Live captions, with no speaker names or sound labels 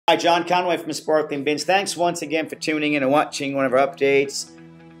Hi, John Conway from Sparkling Bins. Thanks once again for tuning in and watching one of our updates.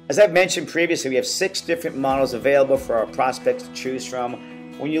 As I've mentioned previously, we have 6 different models available for our prospects to choose from.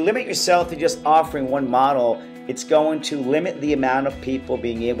 When you limit yourself to just offering one model, it's going to limit the amount of people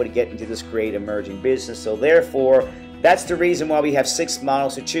being able to get into this great emerging business. So therefore, that's the reason why we have 6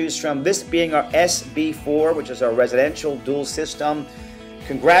 models to choose from. This being our SB4, which is our residential dual system.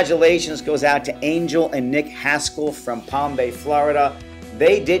 Congratulations goes out to Angel and Nick Haskell from Palm Bay, Florida.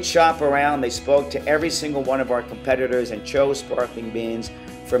 They did shop around. They spoke to every single one of our competitors and chose Sparkling Bins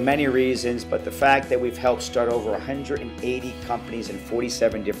for many reasons, but the fact that we've helped start over 180 companies in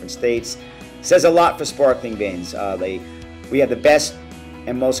 47 different states says a lot for Sparkling Bins. We have the best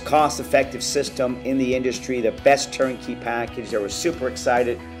and most cost-effective system in the industry, the best turnkey package. They were super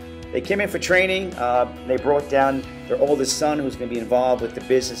excited. They came in for training. They brought down their oldest son, who's going to be involved with the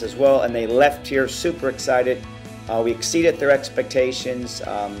business as well, and they left here super excited. We exceeded their expectations.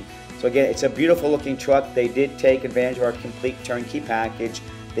 So again, it's a beautiful looking truck. They did take advantage of our complete turnkey package.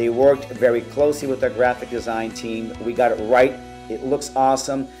 They worked very closely with our graphic design team. We got it right. It looks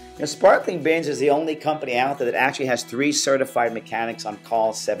awesome. Sparkling Bins is the only company out there that actually has 3 certified mechanics on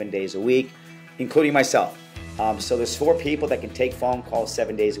call 7 days a week, including myself. So there's 4 people that can take phone calls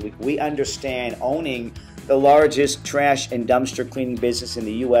 7 days a week. We understand, owning the largest trash and dumpster cleaning business in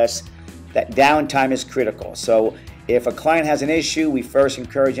the U.S., that downtime is critical. So if a client has an issue, we first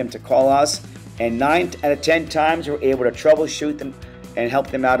encourage them to call us, and 9 out of 10 times we're able to troubleshoot them and help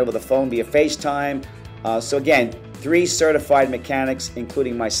them out over the phone via FaceTime. So again, 3 certified mechanics,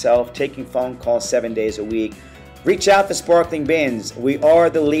 including myself, taking phone calls 7 days a week. Reach out to Sparkling Bins. We are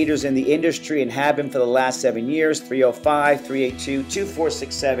the leaders in the industry and have been for the last 7 years.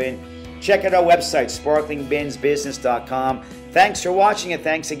 305-382-2467. Check out our website, sparklingbinsbusiness.com. Thanks for watching, and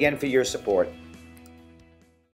thanks again for your support.